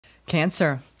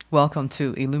Cancer, welcome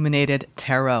to Illuminated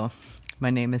Tarot. My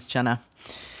name is Jenna.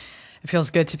 It feels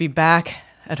good to be back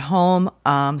at home.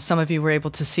 Some of you were able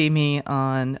to see me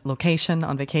on location,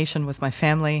 on vacation with my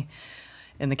family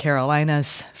in the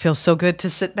Carolinas. Feels so good to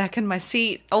sit back in my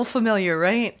seat. All familiar,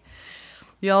 right?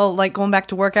 Y'all like going back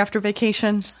to work after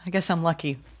vacation? I guess I'm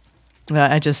lucky.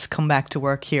 I just come back to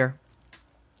work here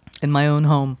in my own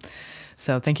home.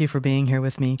 So thank you for being here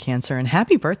with me, Cancer, and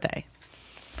happy birthday.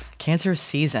 Cancer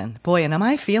season. Boy, and am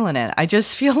I feeling it? I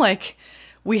just feel like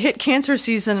we hit Cancer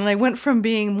season and I went from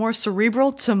being more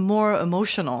cerebral to more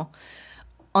emotional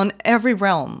on every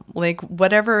realm. Like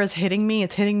whatever is hitting me,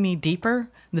 it's hitting me deeper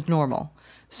than normal.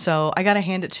 So I got to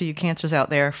hand it to you Cancers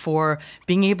out there for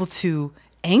being able to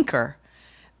anchor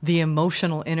the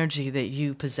emotional energy that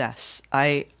you possess.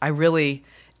 I really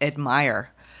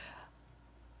admire.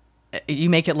 You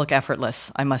make it look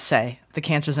effortless, I must say. The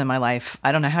Cancers in my life.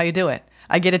 I don't know how you do it.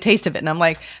 I get a taste of it and I'm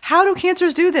like, how do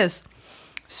Cancers do this?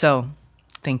 So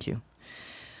thank you.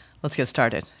 Let's get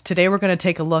started. Today we're going to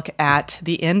take a look at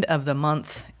the end of the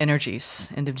month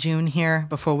energies, end of June here.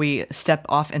 Before we step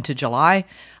off into July,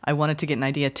 I wanted to get an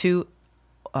idea too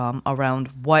around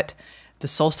what the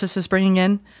solstice is bringing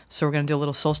in. So we're going to do a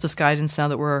little solstice guidance now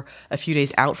that we're a few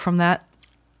days out from that.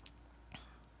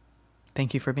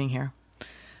 Thank you for being here,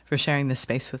 for sharing this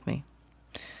space with me.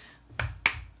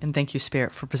 And thank you,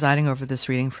 Spirit, for presiding over this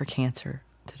reading for Cancer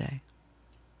today.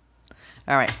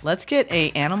 All right, let's get an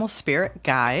animal spirit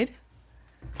guide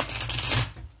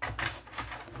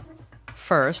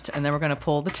first, and then we're going to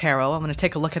pull the tarot. I'm going to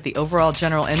take a look at the overall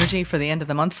general energy for the end of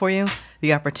the month for you,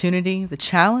 the opportunity, the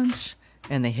challenge,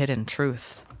 and the hidden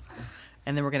truth.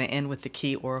 And then we're going to end with the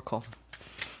key oracle.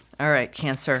 All right,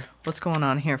 Cancer, what's going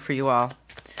on here for you all?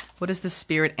 What is the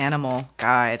spirit animal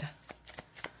guide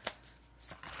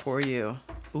for you?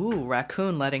 Ooh,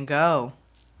 raccoon letting go.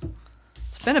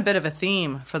 It's been a bit of a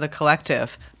theme for the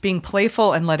collective, being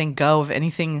playful and letting go of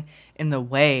anything in the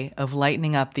way of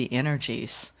lightening up the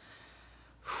energies.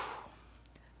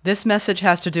 This message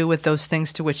has to do with those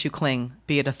things to which you cling,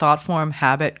 be it a thought form,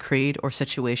 habit, creed, or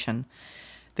situation.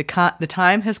 The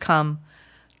time has come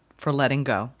for letting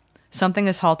go. Something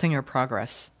is halting your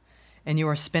progress, and you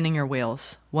are spinning your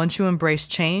wheels. Once you embrace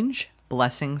change,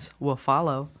 blessings will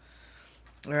follow.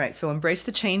 All right, so embrace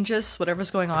the changes,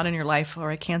 whatever's going on in your life. All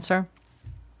right, Cancer.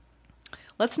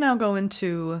 Let's now go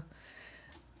into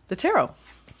the tarot.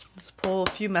 Let's pull a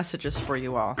few messages for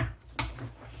you all.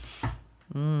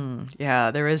 Yeah,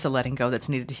 there is a letting go that's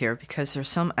needed here because there's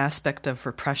some aspect of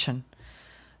repression,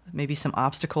 maybe some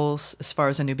obstacles as far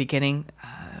as a new beginning,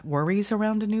 worries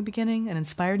around a new beginning, an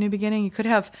inspired new beginning. You could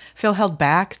feel held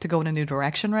back to go in a new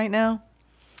direction right now.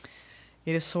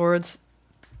 Eight of Swords,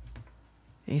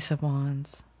 Ace of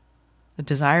Wands, the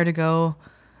desire to go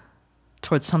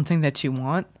towards something that you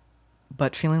want,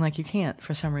 but feeling like you can't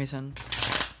for some reason.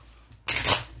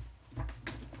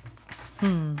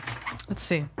 Let's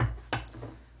see.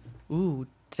 Ooh,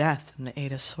 Death and the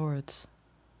Eight of Swords.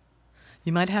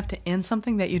 You might have to end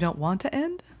something that you don't want to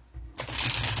end.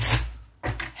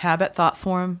 Habit, thought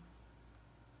form,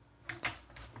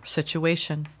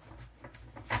 situation.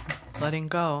 Letting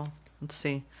go. Let's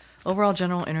see. Overall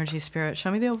general energy, Spirit.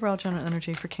 Show me the overall general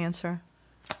energy for Cancer.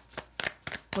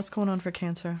 What's going on for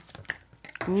Cancer?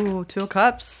 Ooh, Two of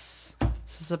Cups.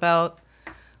 This is about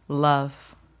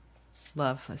love.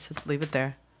 Love. I said leave it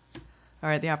there. All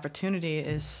right, the opportunity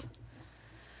is...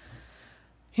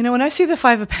 You know, when I see the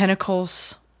Five of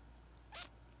Pentacles,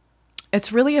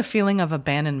 it's really a feeling of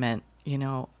abandonment, you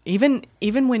know. Even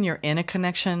when you're in a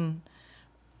connection,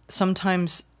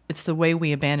 sometimes it's the way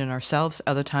we abandon ourselves.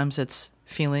 Other times it's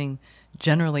feeling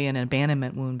generally an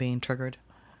abandonment wound being triggered.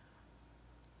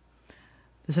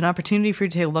 There's an opportunity for you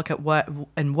to take a look at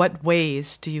in what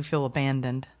ways do you feel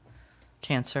abandoned,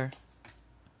 Cancer.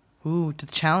 Ooh, the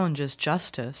challenge is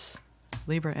justice,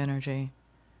 Libra energy.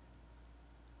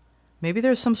 Maybe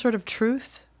there's some sort of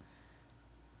truth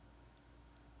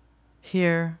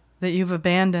here that you've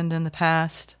abandoned in the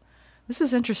past. This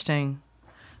is interesting.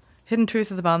 Hidden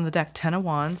truth at the bottom of the deck. 10 of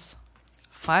Wands,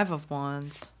 5 of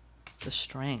Wands, the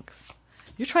Strength.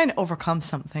 You're trying to overcome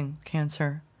something,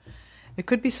 Cancer. It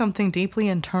could be something deeply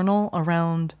internal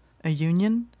around a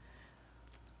union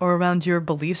or around your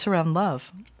beliefs around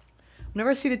love.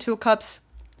 Whenever I see the Two of Cups,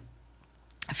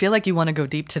 I feel like you want to go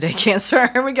deep today, Cancer.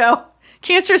 Here we go.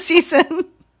 Cancer season.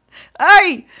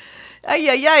 Ay. Ay,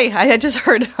 ay, ay. I had just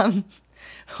heard,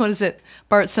 what is it?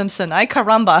 Bart Simpson. Ay,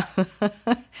 caramba.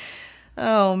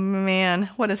 Oh, man.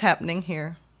 What is happening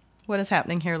here? What is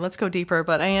happening here? Let's go deeper.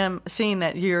 But I am seeing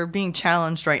that you're being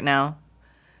challenged right now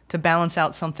to balance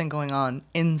out something going on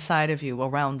inside of you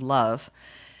around love.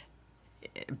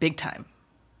 big time.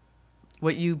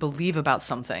 What you believe about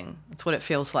something. That's what it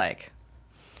feels like.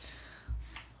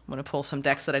 I'm going to pull some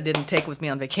decks that I didn't take with me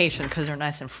on vacation because they're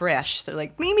nice and fresh. They're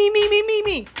like, me, me, me, me, me,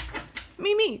 me.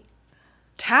 Me, me.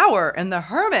 Tower and the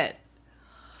Hermit.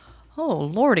 Oh,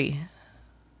 Lordy.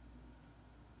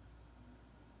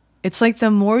 It's like the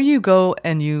more you go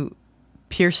and you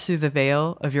pierce through the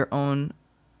veil of your own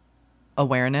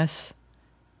awareness,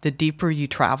 the deeper you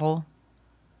travel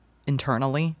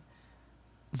internally,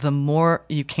 the more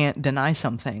you can't deny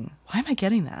something. Why am I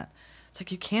getting that? It's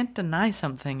like you can't deny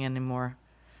something anymore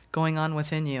going on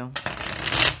within you.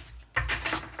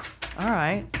 All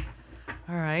right.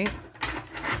 All right.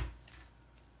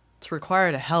 It's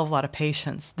required a hell of a lot of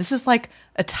patience. This is like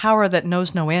a tower that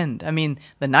knows no end. I mean,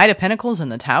 the Knight of Pentacles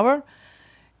and the Tower,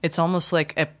 it's almost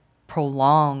like a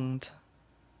prolonged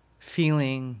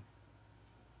feeling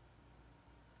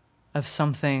of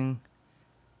something.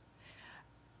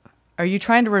 Are you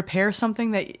trying to repair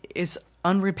something that is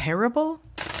unrepairable?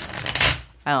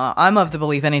 I don't know. I'm of the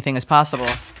belief anything is possible.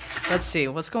 Let's see.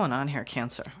 What's going on here,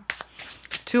 Cancer?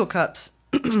 Two of Cups.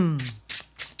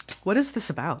 What is this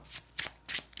about?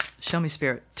 Show me,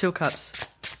 Spirit. Two of Cups.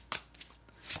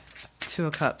 Two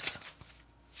of Cups.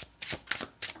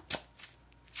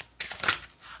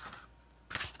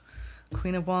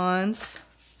 Queen of Wands.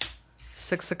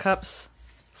 Six of Cups.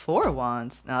 Four of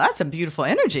Wands. Now that's a beautiful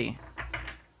energy.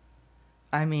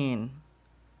 I mean,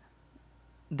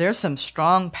 there's some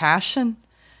strong passion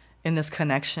in this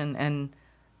connection, and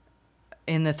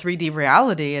in the 3D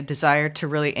reality, a desire to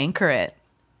really anchor it.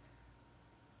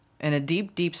 And a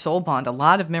deep, deep soul bond, a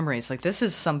lot of memories. Like, this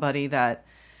is somebody that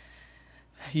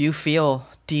you feel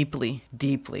deeply,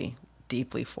 deeply,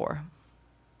 deeply for.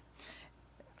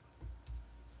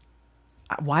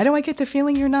 Why do I get the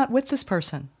feeling you're not with this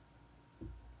person?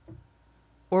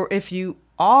 Or if you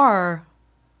are,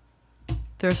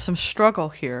 there's some struggle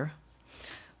here.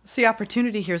 What's the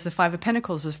opportunity here is the Five of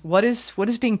Pentacles. Is what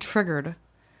is being triggered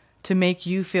to make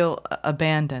you feel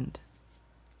abandoned?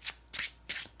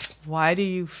 Why do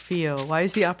you feel, why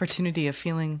is the opportunity of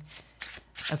feeling,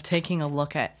 of taking a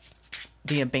look at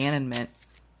the abandonment?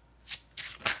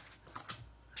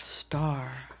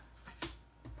 Star.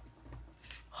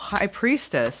 High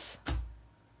Priestess.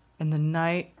 And the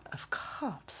Knight of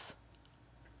Cups.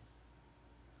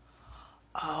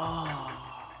 Oh.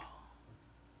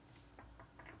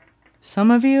 Some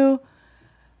of you,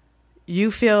 you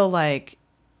feel like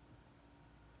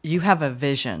you have a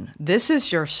vision. This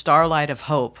is your starlight of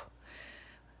hope.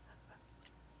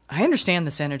 I understand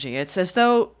this energy. It's as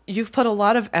though you've put a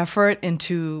lot of effort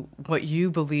into what you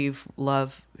believe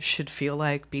love should feel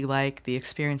like, be like, the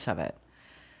experience of it.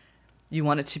 You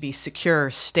want it to be secure,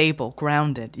 stable,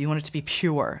 grounded. You want it to be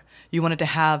pure. You want it to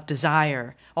have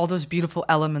desire, all those beautiful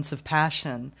elements of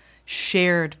passion,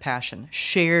 shared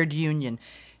union,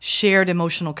 shared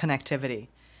emotional connectivity.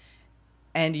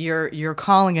 And you're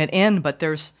calling it in, but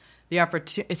there's the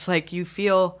opportunity. It's like you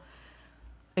feel,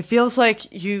 it feels like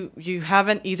you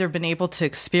haven't either been able to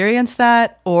experience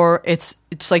that, or it's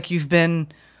like you've been.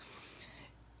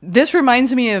 This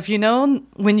reminds me of, you know,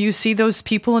 when you see those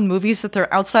people in movies that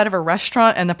they're outside of a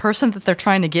restaurant and the person that they're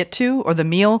trying to get to, or the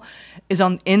meal, is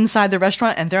on inside the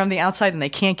restaurant and they're on the outside and they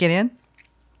can't get in.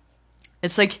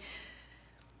 It's like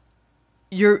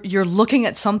you're looking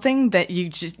at something that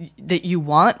you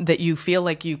want, that you feel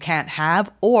like you can't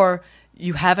have, or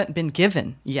you haven't been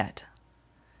given yet.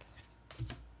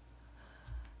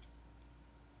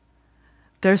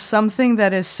 There's something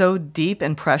that is so deep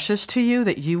and precious to you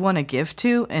that you want to give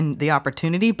to, and the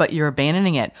opportunity, but you're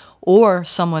abandoning it, or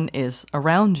someone is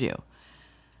around you.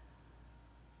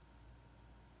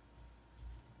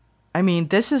 I mean,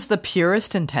 this is the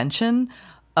purest intention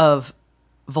of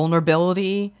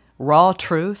vulnerability, raw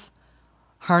truth,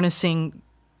 harnessing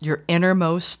your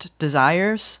innermost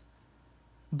desires,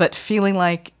 but feeling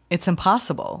like it's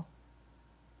impossible.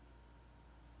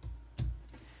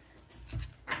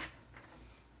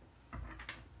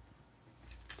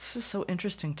 This is so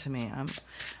interesting to me.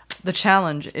 The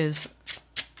challenge is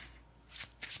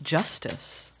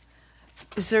justice.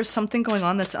 Is there something going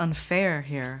on that's unfair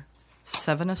here?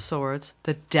 Seven of Swords,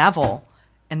 the Devil,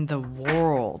 and the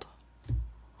World.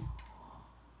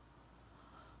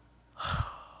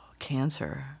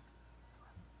 Cancer.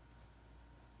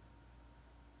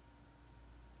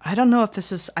 I don't know if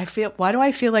this is, why do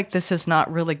I feel like this is not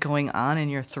really going on in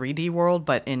your 3D world,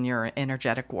 but in your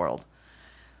energetic world?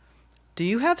 Do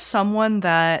you have someone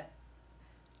that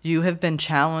you have been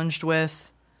challenged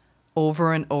with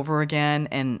over and over again,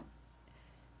 and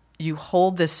you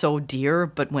hold this so dear,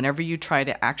 but whenever you try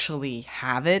to actually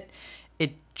have it,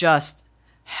 it just,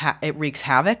 it wreaks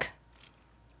havoc?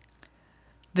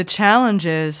 The challenge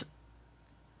is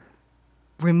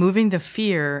removing the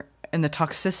fear and the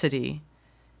toxicity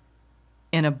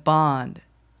in a bond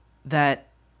that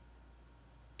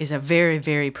is a very,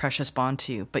 very precious bond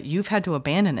to you, but you've had to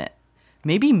abandon it,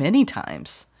 maybe many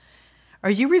times. Are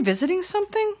you revisiting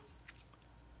something?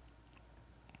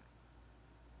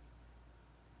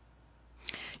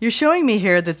 You're showing me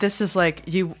here that this is like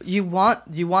you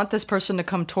want this person to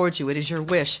come towards you. It is your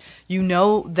wish. You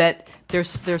know that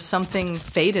there's something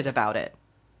fated about it.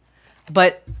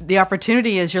 But the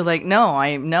opportunity is you're like, no,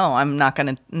 I'm not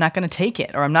gonna take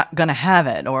it, or I'm not gonna have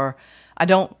it, or I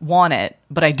don't want it,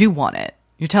 but I do want it.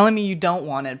 You're telling me you don't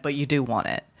want it, but you do want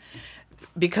it.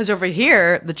 Because over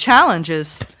here, the challenge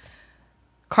is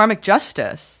karmic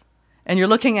justice. And you're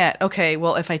looking at, okay,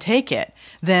 well, if I take it,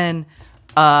 then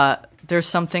there's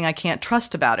something I can't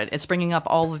trust about it. It's bringing up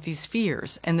all of these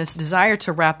fears and this desire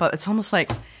to wrap up. It's almost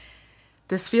like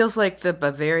this feels like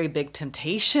a very big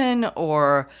temptation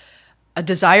or a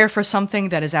desire for something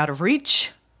that is out of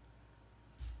reach.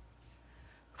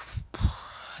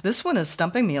 This one is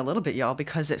stumping me a little bit, y'all,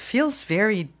 because it feels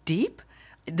very deep.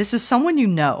 This is someone you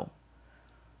know.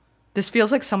 This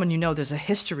feels like someone you know. There's a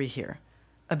history here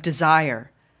of desire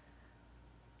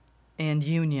and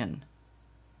union.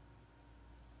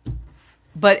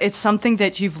 But it's something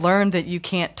that you've learned that you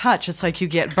can't touch. It's like you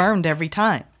get burned every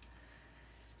time.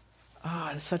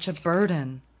 Oh, it's such a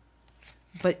burden.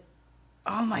 But,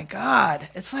 oh my God,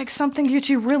 it's like something that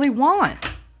you really want.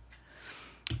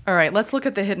 All right, let's look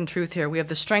at the hidden truth here. We have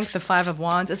the Strength, the Five of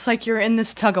Wands. It's like you're in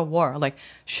this tug of war. Like,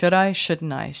 should I,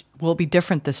 shouldn't I? Will it be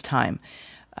different this time?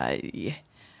 Here's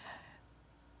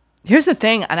the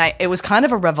thing, and it was kind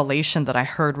of a revelation that I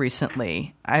heard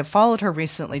recently. I followed her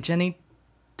recently, Jenny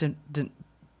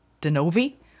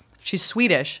Denovi. She's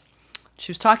Swedish.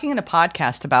 She was talking in a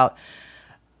podcast about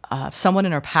someone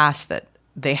in her past that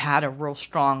they had a real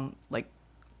strong, like,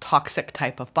 toxic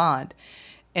type of bond.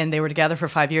 And they were together for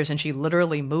 5 years, and she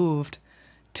literally moved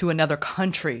to another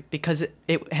country because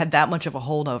it had that much of a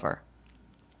hold over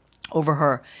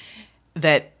her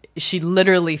that she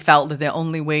literally felt that the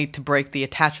only way to break the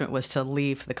attachment was to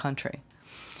leave the country.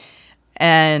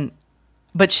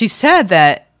 But she said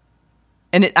that,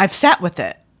 and I've sat with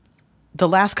it the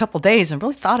last couple of days and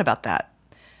really thought about that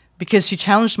because she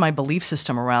challenged my belief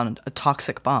system around a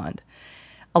toxic bond.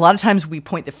 A lot of times we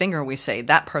point the finger and we say,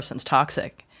 that person's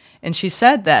toxic. And she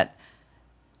said that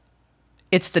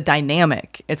it's the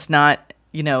dynamic. It's not,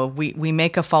 we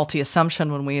make a faulty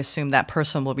assumption when we assume that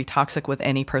person will be toxic with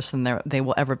any person they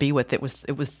will ever be with. It was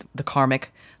the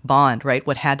karmic bond, right?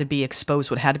 What had to be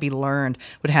exposed, what had to be learned,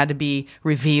 what had to be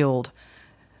revealed.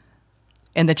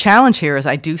 And the challenge here is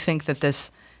I do think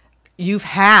that you've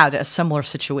had a similar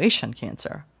situation,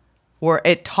 Cancer, where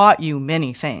it taught you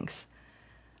many things.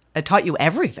 It taught you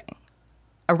everything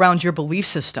around your belief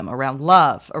system, around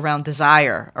love, around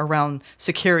desire, around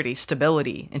security,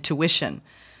 stability, intuition,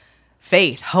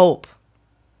 faith, hope,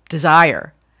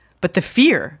 desire. But the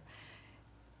fear,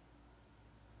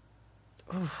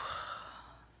 but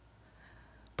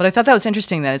I thought that was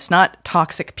interesting that it's not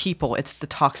toxic people, it's the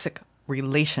toxic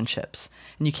relationships.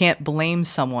 And you can't blame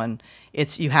someone.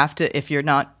 You have to, if you're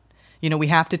not, we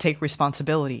have to take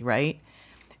responsibility, right?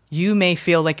 You may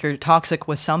feel like you're toxic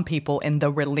with some people in the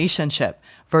relationship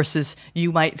versus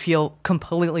you might feel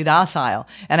completely docile.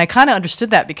 And I kind of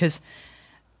understood that because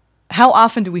how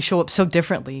often do we show up so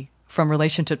differently from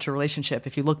relationship to relationship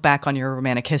if you look back on your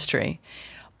romantic history?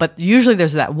 But usually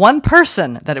there's that one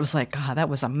person that it was like, God, that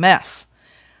was a mess.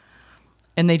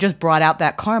 And they just brought out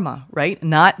that karma, right?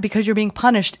 Not because you're being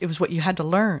punished. It was what you had to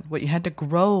learn, what you had to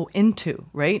grow into,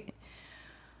 right?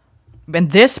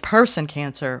 And this person,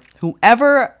 Cancer,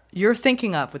 whoever you're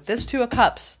thinking of with this Two of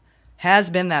Cups, has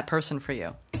been that person for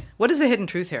you. What is the hidden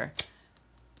truth here?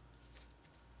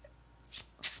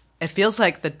 It feels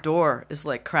like the door is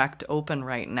like cracked open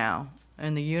right now.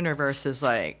 And the universe is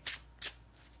like,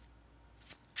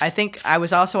 I think I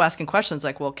was also asking questions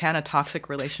like, well, can a toxic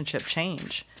relationship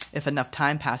change if enough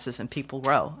time passes and people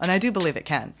grow? And I do believe it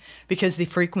can, because the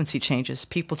frequency changes.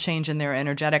 People change in their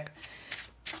energetic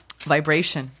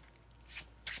vibration.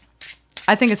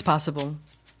 I think it's possible.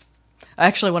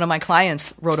 Actually, one of my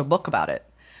clients wrote a book about it,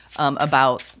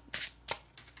 about,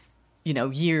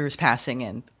 years passing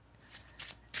and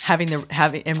having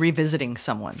and revisiting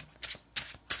someone.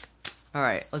 All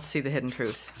right, let's see the hidden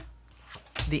truth.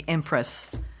 The Empress,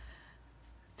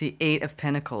 the Eight of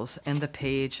Pentacles, and the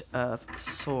Page of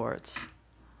Swords.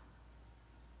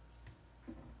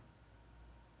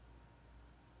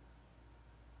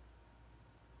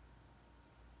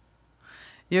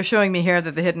 You're showing me here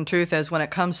that the hidden truth is when it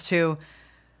comes to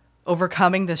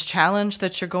overcoming this challenge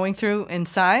that you're going through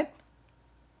inside.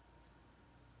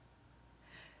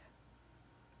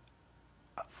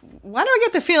 Why do I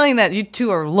get the feeling that you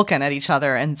two are looking at each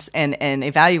other and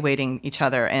evaluating each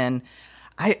other? And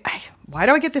why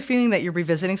do I get the feeling that you're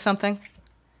revisiting something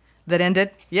that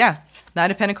ended? Yeah. Knight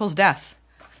of Pentacles, death.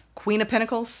 Queen of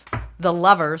Pentacles, the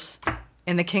Lovers,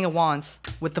 and the King of Wands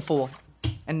with the Fool.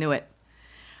 I knew it.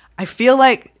 I feel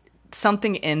like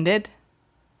something ended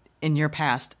in your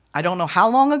past. I don't know how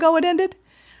long ago it ended.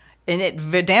 And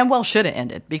it damn well should have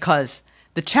ended, because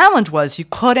the challenge was you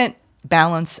couldn't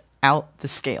balance out the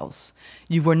scales.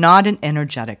 You were not an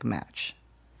energetic match.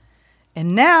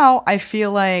 And now I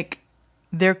feel like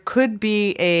there could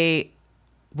be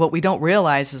what we don't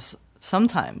realize is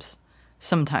sometimes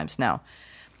now,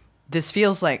 this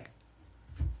feels like,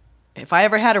 if I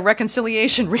ever had a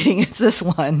reconciliation reading, it's this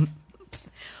one.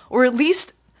 Or at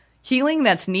least healing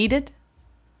that's needed,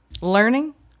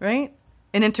 learning, right?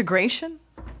 An integration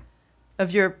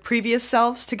of your previous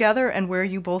selves together and where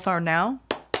you both are now.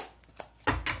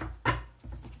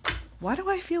 Why do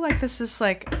I feel like this is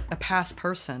like a past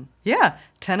person? Yeah,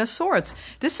 Ten of Swords.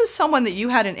 This is someone that you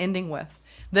had an ending with,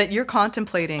 that you're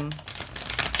contemplating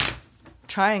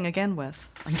trying again with.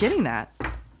 I'm getting that.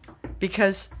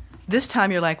 Because this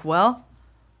time you're like, well,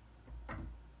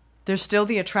 there's still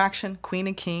the attraction, Queen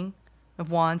and King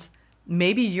of Wands.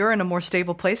 Maybe you're in a more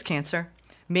stable place, Cancer.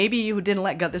 Maybe you didn't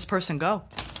let this person go.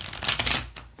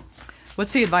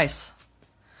 What's the advice?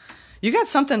 You got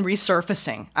something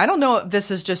resurfacing. I don't know if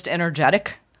this is just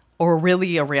energetic or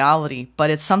really a reality, but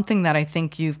it's something that I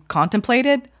think you've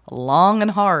contemplated long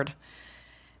and hard.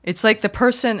 It's like the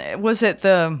person, was it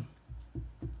the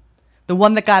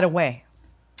one that got away?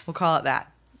 We'll call it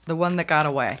that. The one that got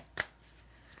away.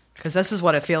 Because this is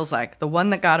what it feels like. The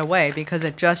one that got away because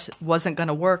it just wasn't going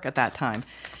to work at that time.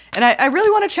 And I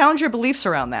really want to challenge your beliefs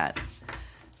around that.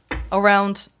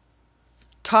 Around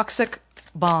toxic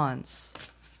bonds.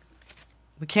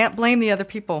 We can't blame the other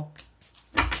people.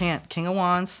 Can't. King of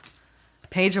Wands,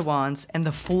 Page of Wands, and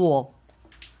the Fool.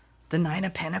 The Nine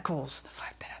of Pentacles. I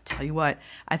tell you what,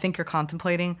 I think you're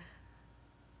contemplating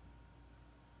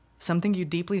something you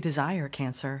deeply desire,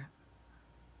 Cancer.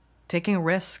 Taking a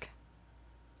risk.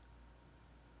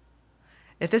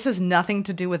 If this has nothing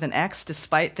to do with an ex,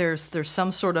 despite there's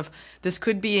some sort of, this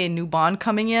could be a new bond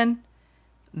coming in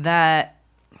that,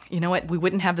 you know what, we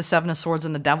wouldn't have the Seven of Swords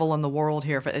and the Devil in the world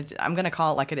here. I'm going to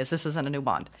call it like it is. This isn't a new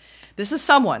bond. This is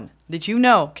someone that you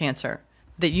know, Cancer,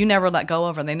 that you never let go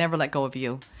of, and they never let go of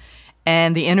you.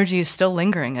 And the energy is still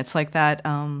lingering. It's like that.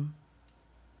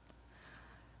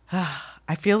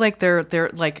 I feel like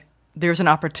there's an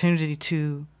opportunity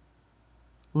to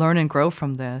learn and grow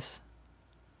from this.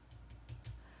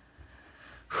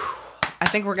 I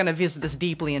think we're going to visit this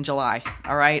deeply in July.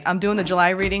 All right. I'm doing the July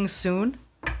readings soon.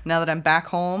 Now that I'm back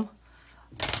home,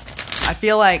 I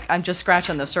feel like I'm just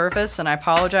scratching the surface, and I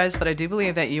apologize, but I do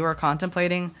believe that you are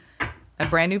contemplating a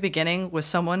brand new beginning with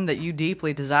someone that you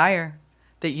deeply desire,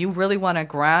 that you really want to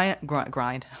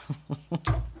grind.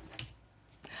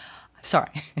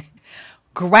 Sorry.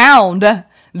 Ground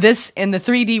this in the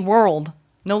 3D world,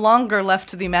 no longer left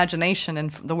to the imagination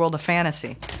and the world of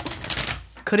fantasy.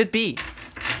 Could it be?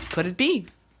 Could it be?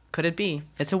 Could it be?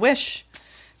 It's a wish.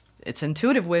 It's an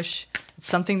intuitive wish. It's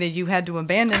something that you had to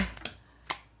abandon.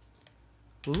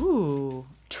 Ooh,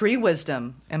 tree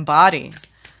wisdom, embody.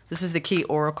 This is the key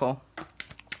oracle.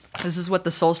 This is what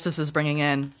the solstice is bringing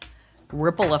in.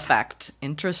 Ripple effect.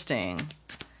 Interesting.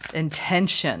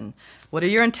 Intention. What are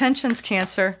your intentions,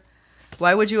 Cancer?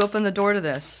 Why would you open the door to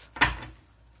this?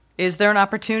 Is there an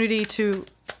opportunity to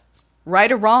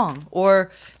right a wrong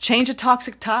or change a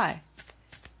toxic tie?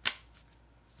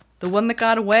 The one that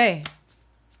got away.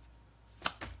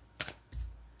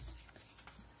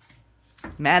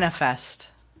 Manifest.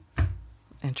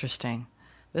 Interesting.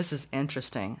 This is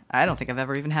interesting. I don't think I've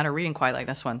ever even had a reading quite like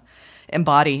this one.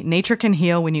 Embody. Nature can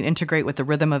heal when you integrate with the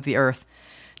rhythm of the earth.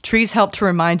 Trees help to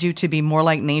remind you to be more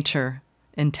like nature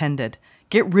intended.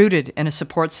 Get rooted in a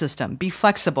support system. Be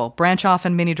flexible. Branch off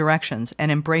in many directions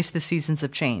and embrace the seasons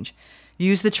of change.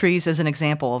 Use the trees as an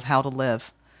example of how to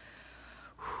live.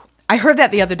 I heard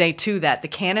that the other day too, that the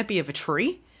canopy of a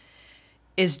tree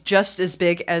is just as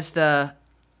big as the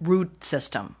root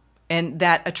system, and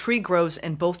that a tree grows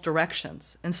in both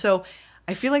directions. And so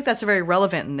I feel like that's very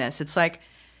relevant in this. It's like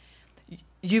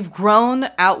you've grown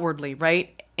outwardly,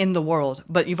 right, in the world,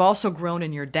 but you've also grown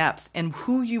in your depth. And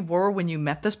who you were when you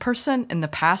met this person in the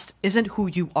past isn't who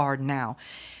you are now.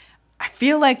 I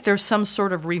feel like there's some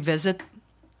sort of revisit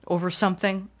over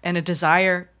something and a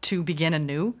desire to begin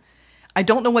anew. I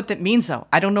don't know what that means, though.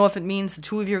 I don't know if it means the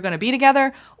two of you are going to be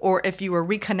together or if you are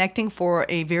reconnecting for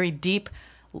a very deep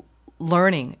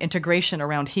learning, integration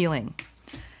around healing.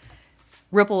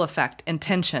 Ripple effect,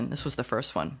 intention. This was the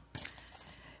first one.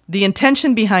 The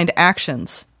intention behind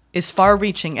actions is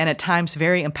far-reaching and at times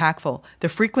very impactful. The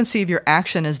frequency of your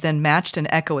action is then matched and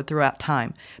echoed throughout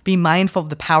time. Be mindful of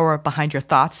the power behind your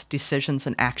thoughts, decisions,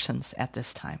 and actions at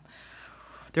this time.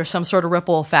 There's some sort of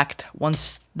ripple effect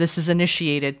once this is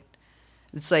initiated.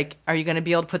 It's like, are you going to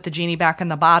be able to put the genie back in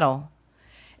the bottle?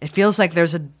 It feels like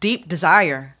there's a deep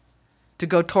desire to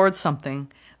go towards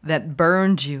something that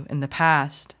burned you in the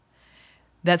past.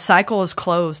 That cycle is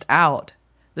closed out.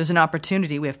 There's an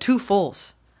opportunity. We have two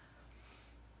fulls.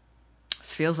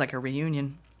 This feels like a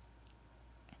reunion.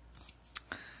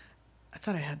 I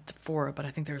thought I had 4, but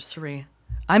I think there's 3.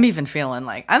 I'm feeling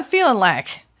like,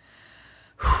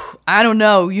 I don't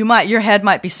know. Your head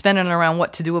might be spinning around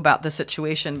what to do about this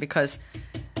situation because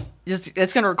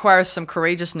it's going to require some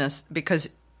courageousness because,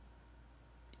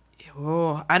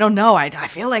 I don't know. I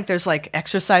feel like there's like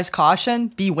exercise caution,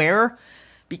 beware,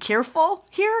 be careful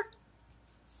here.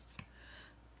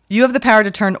 You have the power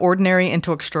to turn ordinary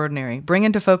into extraordinary. Bring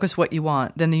into focus what you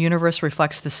want. Then the universe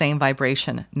reflects the same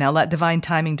vibration. Now let divine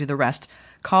timing do the rest.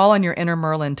 Call on your inner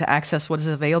Merlin to access what is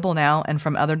available now and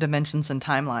from other dimensions and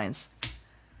timelines.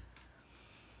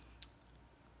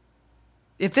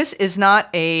 If this is not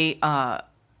a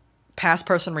past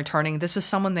person returning, this is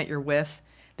someone that you're with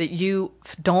that you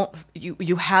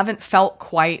haven't felt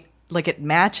quite like it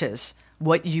matches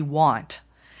what you want.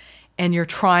 And you're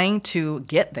trying to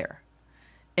get there.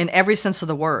 In every sense of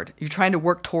the word, you're trying to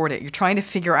work toward it. You're trying to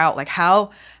figure out like how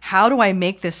do I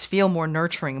make this feel more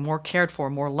nurturing, more cared for,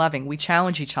 more loving? We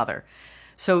challenge each other.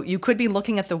 So you could be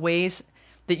looking at the ways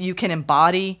that you can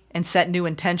embody and set new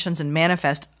intentions and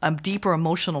manifest a deeper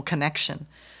emotional connection.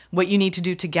 What you need to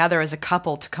do together as a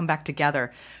couple to come back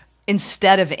together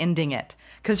instead of ending it.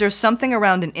 Because there's something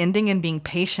around an ending and being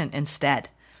patient instead.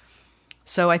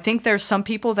 So I think there's some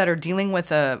people that are dealing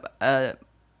with a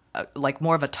like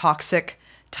more of a toxic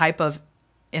type of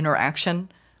interaction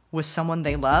with someone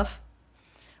they love,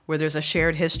 where there's a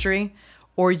shared history,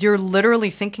 or you're literally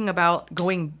thinking about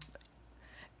going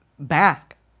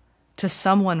back to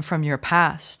someone from your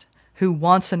past who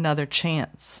wants another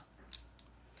chance.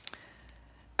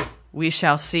 We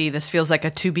shall see. This feels like a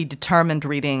to be determined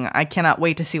reading. I cannot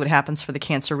wait to see what happens for the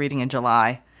Cancer reading in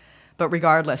July. But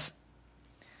regardless,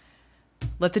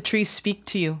 let the trees speak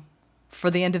to you. For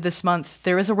the end of this month,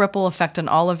 there is a ripple effect on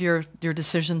all of your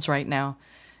decisions right now.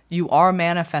 You are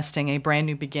manifesting a brand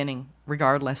new beginning,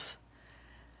 regardless,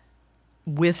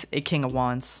 with a King of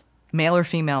Wands. Male or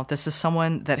female, this is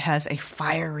someone that has a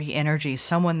fiery energy,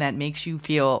 someone that makes you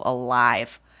feel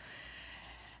alive.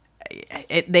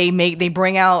 They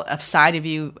bring out a side of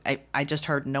you I just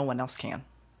heard no one else can.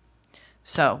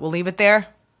 So we'll leave it there.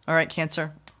 All right,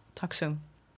 Cancer. Talk soon.